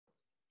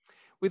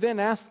We then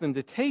asked them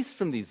to taste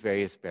from these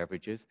various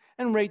beverages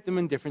and rate them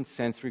in different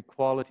sensory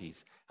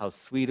qualities, how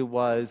sweet it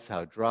was,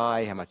 how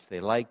dry, how much they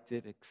liked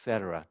it,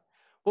 etc.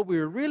 What we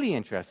were really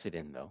interested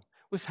in, though,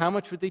 was how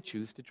much would they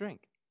choose to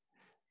drink.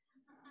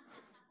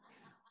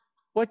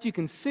 What you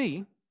can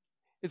see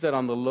is that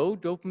on the low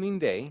dopamine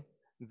day,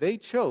 they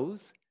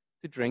chose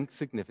to drink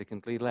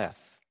significantly less.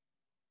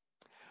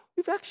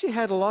 We've actually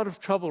had a lot of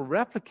trouble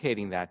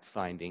replicating that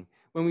finding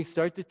when we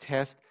start to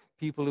test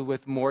people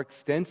with more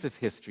extensive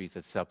histories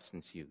of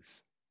substance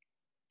use.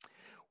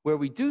 Where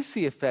we do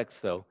see effects,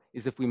 though,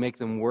 is if we make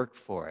them work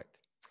for it.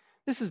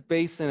 This is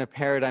based on a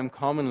paradigm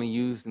commonly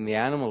used in the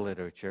animal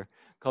literature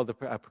called a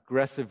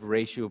progressive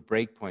ratio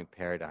breakpoint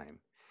paradigm.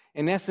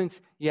 In essence,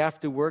 you have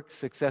to work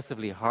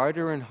successively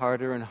harder and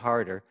harder and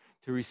harder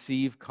to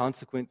receive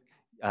consequent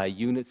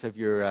units of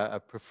your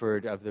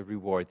preferred of the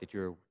reward that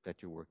you're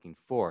working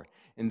for.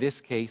 In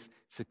this case,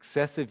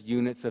 successive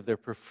units of their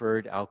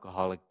preferred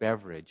alcoholic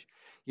beverage.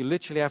 You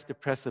literally have to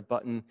press a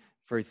button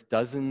first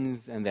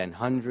dozens and then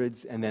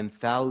hundreds and then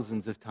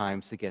thousands of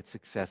times to get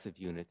successive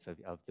units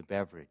of the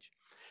beverage.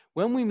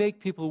 When we make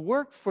people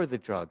work for the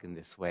drug in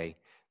this way,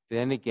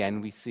 then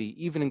again we see,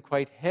 even in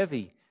quite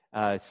heavy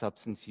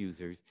substance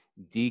users,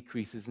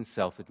 decreases in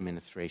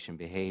self-administration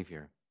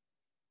behavior.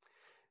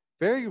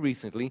 Very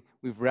recently,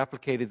 we've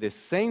replicated this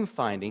same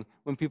finding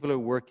when people are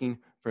working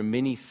for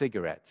mini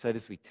cigarettes. That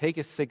is, we take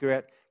a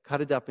cigarette,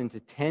 cut it up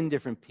into 10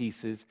 different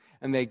pieces,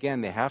 and they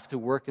have to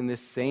work in this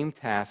same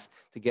task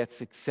to get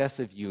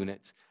successive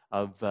units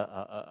of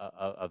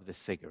the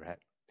cigarette.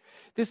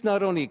 This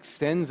not only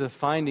extends the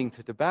finding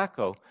to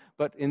tobacco,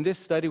 but in this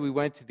study we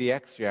went to the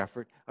extra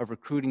effort of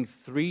recruiting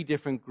 3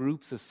 different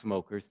groups of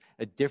smokers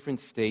at different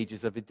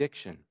stages of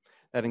addiction.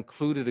 That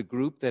included a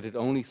group that had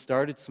only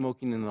started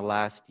smoking in the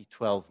last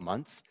 12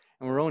 months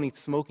and were only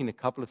smoking a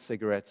couple of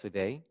cigarettes a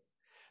day.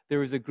 There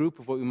was a group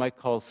of what we might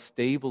call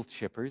stable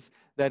chippers.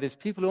 That is,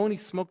 people who only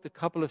smoked a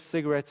couple of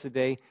cigarettes a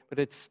day but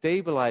had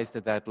stabilized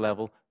at that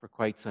level for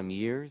quite some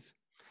years.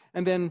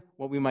 And then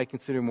what we might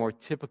consider more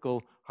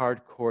typical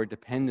hardcore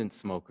dependent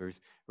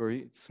smokers who were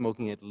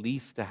smoking at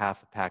least a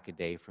half a pack a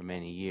day for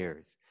many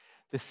years.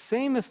 The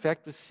same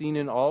effect was seen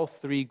in all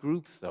 3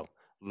 groups, though.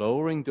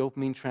 Lowering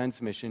dopamine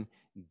transmission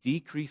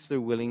decreased their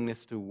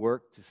willingness to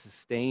work, to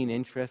sustain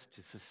interest,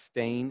 to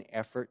sustain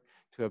effort,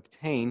 to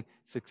obtain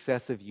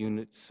successive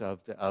units of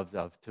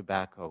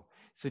tobacco,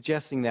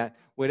 suggesting that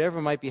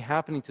whatever might be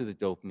happening to the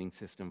dopamine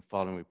system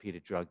following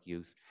repeated drug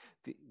use,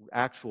 the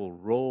actual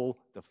role,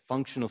 the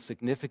functional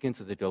significance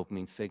of the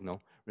dopamine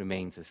signal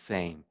remains the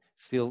same,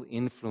 still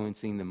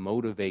influencing the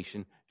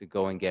motivation to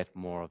go and get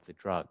more of the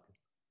drug.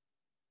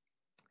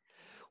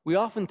 We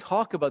often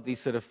talk about these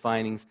sort of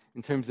findings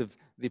in terms of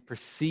the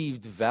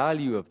perceived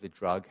value of the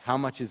drug, how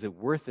much is it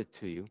worth it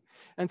to you?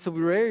 And so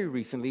very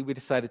recently we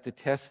decided to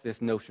test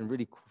this notion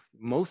really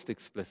most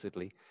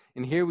explicitly.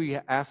 And here we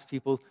asked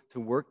people to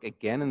work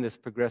again in this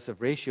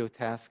progressive ratio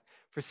task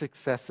for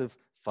successive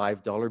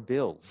 $5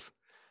 bills.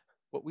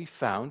 What we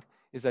found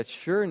is that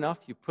sure enough,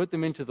 you put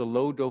them into the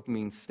low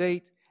dopamine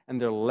state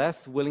and they're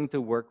less willing to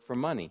work for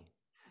money.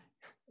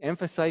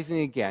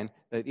 Emphasizing again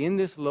that in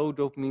this low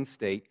dopamine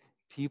state,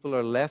 people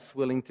are less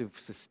willing to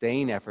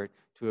sustain effort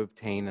to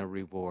obtain a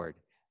reward,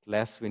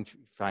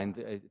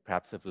 find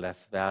perhaps of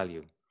less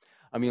value.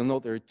 You'll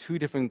note there are 2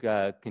 different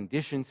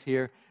conditions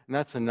here, and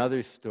that's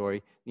another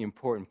story, the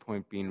important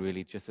point being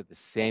really just that the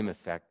same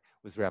effect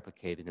was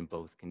replicated in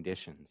both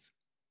conditions.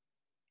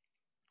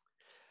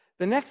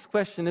 The next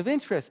question of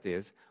interest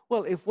is,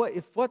 well, if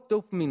what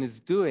dopamine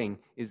is doing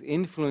is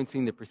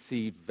influencing the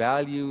perceived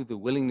value, the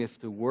willingness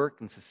to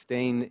work and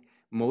sustain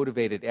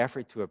motivated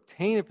effort to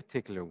obtain a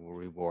particular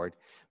reward,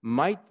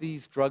 might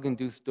these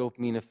drug-induced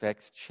dopamine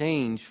effects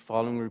change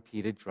following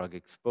repeated drug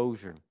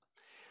exposure?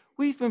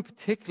 We've been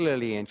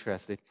particularly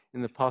interested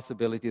in the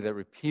possibility that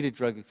repeated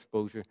drug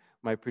exposure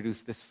might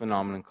produce this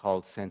phenomenon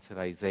called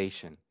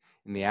sensitization.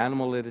 In the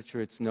animal literature,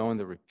 it's known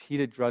that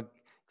repeated drug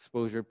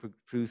exposure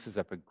produces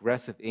a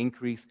progressive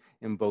increase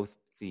in both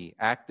the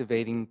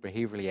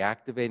behaviorally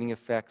activating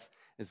effects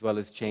as well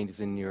as changes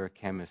in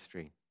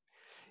neurochemistry.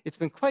 It's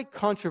been quite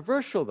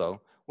controversial, though,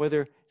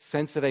 whether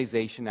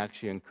sensitization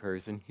actually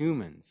occurs in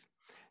humans.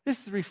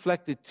 This has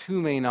reflected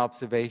 2 main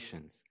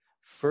observations.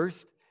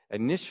 First,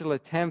 initial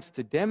attempts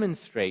to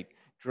demonstrate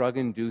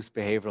drug-induced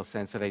behavioral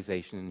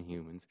sensitization in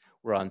humans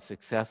were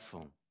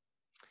unsuccessful.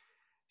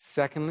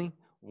 Secondly,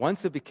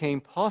 once it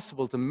became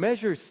possible to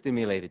measure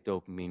stimulated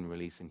dopamine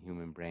release in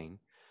human brain,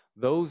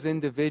 those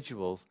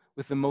individuals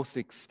with the most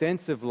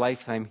extensive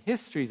lifetime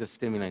histories of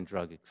stimulant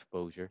drug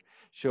exposure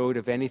showed,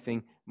 if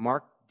anything,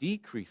 marked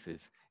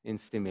decreases in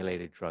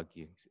stimulated drug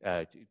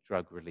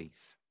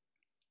release.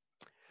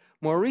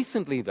 More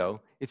recently,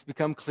 though, it's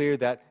become clear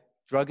that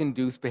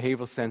drug-induced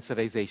behavioral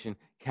sensitization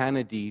can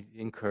indeed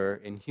occur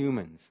in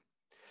humans.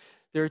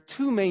 There are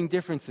 2 main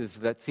differences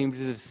that seem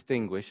to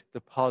distinguish the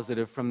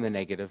positive from the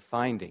negative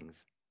findings.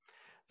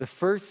 The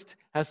first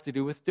has to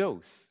do with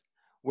dose.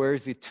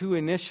 whereas the two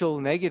initial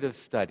negative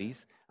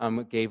studies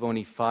gave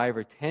only 5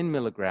 or 10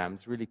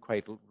 milligrams, really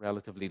quite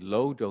relatively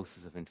low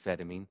doses of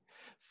amphetamine.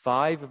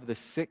 5 of the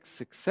 6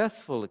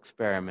 successful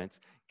experiments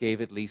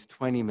gave at least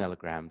 20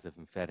 milligrams of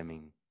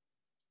amphetamine.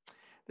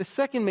 The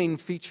second main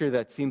feature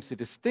that seems to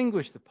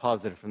distinguish the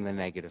positive from the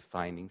negative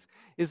findings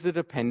is the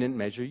dependent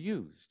measure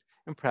used.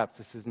 And perhaps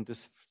this isn't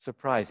just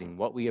surprising.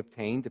 What we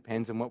obtain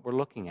depends on what we're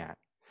looking at.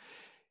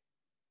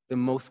 The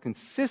most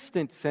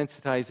consistent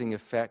sensitizing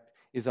effect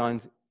is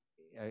on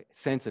a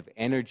sense of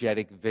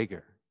energetic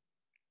vigor.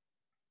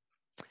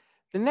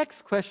 The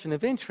next question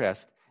of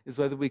interest is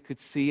whether we could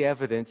see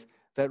evidence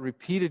that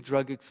repeated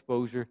drug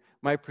exposure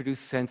might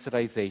produce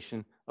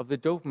sensitization of the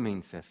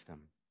dopamine system.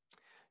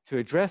 To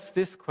address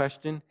this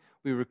question,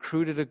 we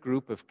recruited a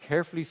group of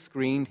carefully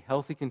screened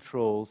healthy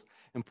controls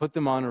and put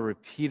them on a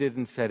repeated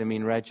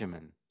amphetamine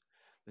regimen.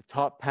 The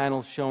top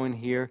panel shown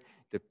here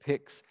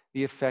depicts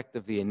the effect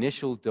of the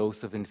initial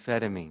dose of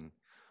amphetamine.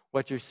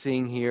 What you're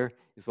seeing here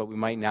is what we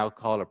might now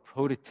call a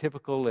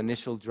prototypical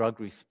initial drug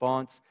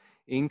response,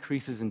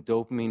 increases in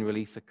dopamine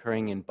release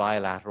occurring in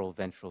bilateral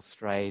ventral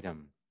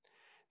striatum.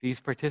 These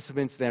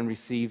participants then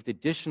received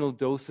additional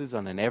doses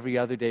on an every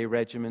other day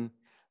regimen.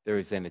 There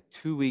was then a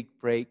 2-week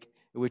break,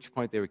 at which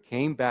point they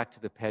came back to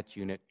the PET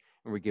unit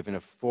and were given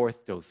a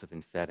 4th dose of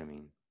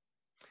amphetamine.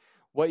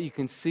 What you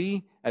can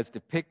see as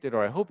depicted,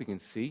 or I hope you can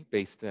see,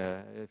 based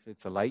if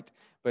it's a light,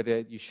 but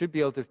you should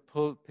be able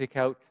to pick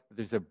out that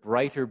there's a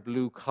brighter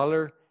blue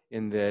color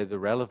in the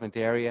relevant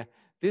area.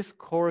 This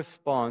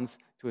corresponds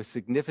to a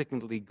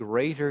significantly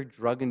greater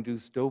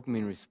drug-induced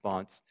dopamine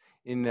response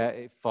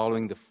in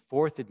following the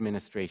 4th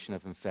administration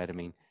of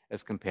amphetamine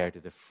as compared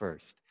to the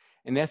first.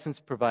 In essence,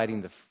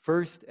 providing the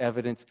first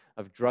evidence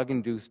of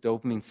drug-induced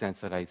dopamine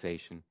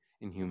sensitization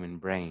in human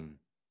brain.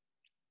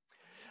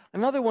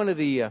 Another one of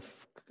the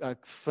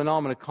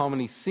phenomena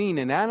commonly seen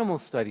in animal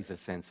studies of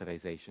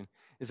sensitization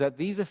is that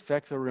these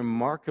effects are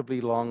remarkably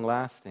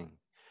long-lasting,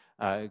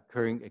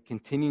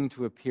 continuing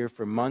to appear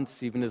for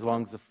months, even as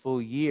long as a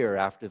full year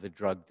after the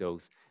drug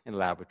dose in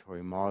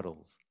laboratory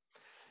models.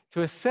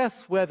 To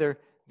assess whether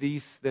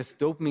this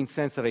dopamine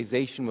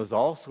sensitization was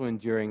also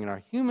enduring in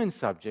our human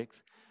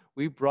subjects,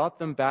 we brought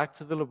them back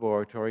to the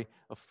laboratory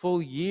a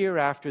full year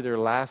after their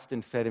last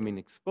amphetamine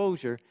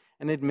exposure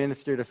and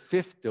administered a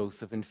 5th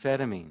dose of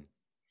amphetamine.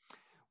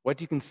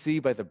 What you can see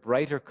by the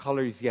brighter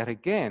colors yet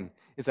again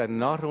is that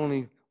not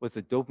only was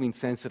the dopamine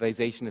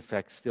sensitization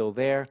effect still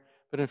there,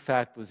 but in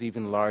fact was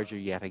even larger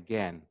yet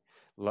again,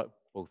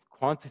 both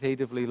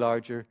quantitatively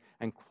larger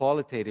and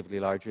qualitatively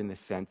larger in the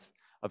sense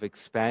of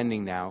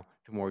expanding now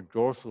to more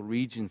dorsal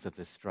regions of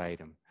the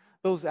striatum,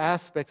 those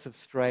aspects of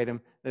striatum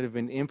that have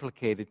been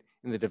implicated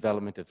in the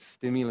development of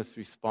stimulus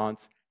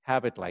response,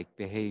 habit-like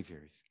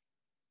behaviors.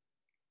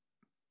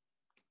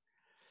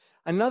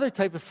 Another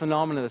type of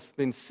phenomenon that's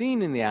been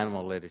seen in the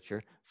animal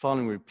literature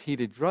following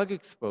repeated drug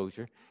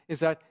exposure is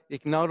that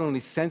it not only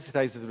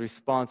sensitizes the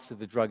response to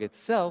the drug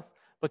itself,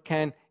 but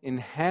can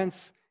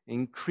increase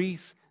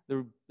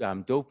the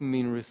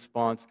dopamine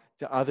response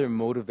to other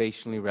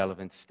motivationally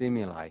relevant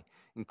stimuli,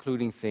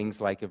 including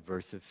things like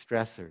aversive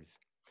stressors.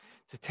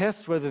 To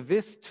test whether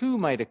this too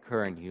might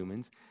occur in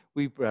humans,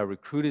 we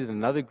recruited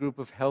another group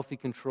of healthy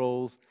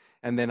controls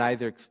and then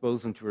either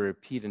exposed them to a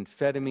repeat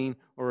amphetamine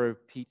or a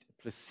repeat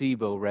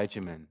placebo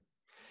regimen.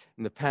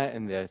 In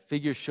the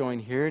figure showing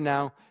here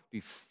now,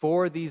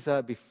 before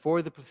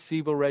the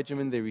placebo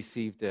regimen, they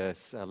received a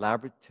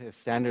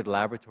standard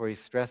laboratory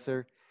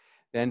stressor.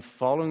 Then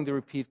following the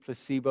repeat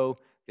placebo,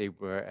 they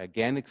were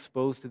again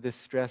exposed to this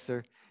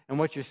stressor. And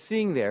what you're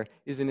seeing there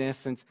is, in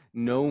essence,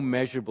 no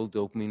measurable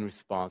dopamine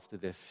response to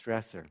this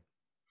stressor.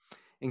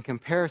 In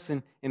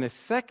comparison, in a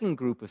second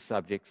group of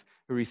subjects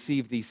who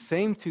received these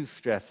same 2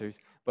 stressors,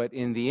 but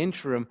in the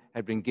interim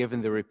had been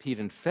given the repeat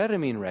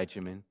amphetamine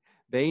regimen,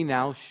 they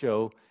now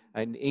show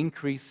an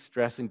increased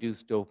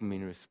stress-induced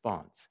dopamine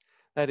response.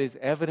 That is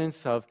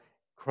evidence of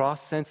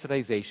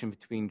cross-sensitization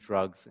between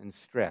drugs and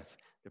stress.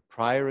 The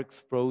prior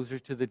exposure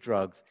to the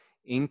drugs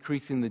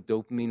increasing the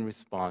dopamine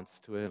response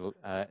to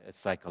a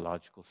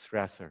psychological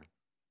stressor.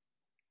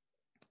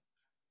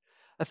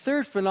 A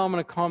third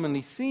phenomenon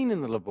commonly seen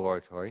in the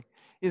laboratory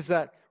is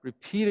that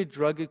repeated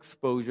drug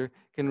exposure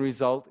can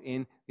result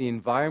in the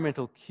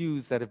environmental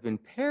cues that have been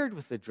paired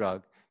with the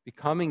drug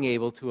becoming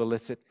able to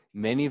elicit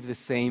many of the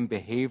same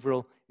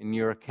behavioral and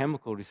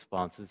neurochemical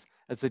responses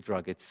as the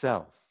drug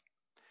itself.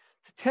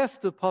 To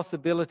test the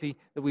possibility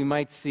that we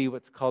might see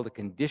what's called a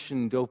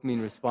conditioned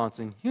dopamine response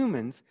in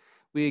humans,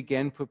 we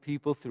again put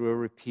people through a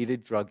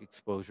repeated drug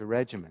exposure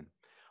regimen.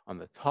 On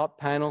the top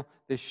panel,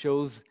 this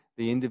shows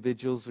the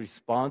individual's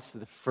response to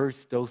the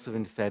first dose of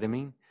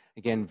amphetamine.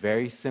 Again,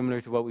 very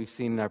similar to what we've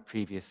seen in our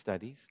previous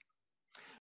studies.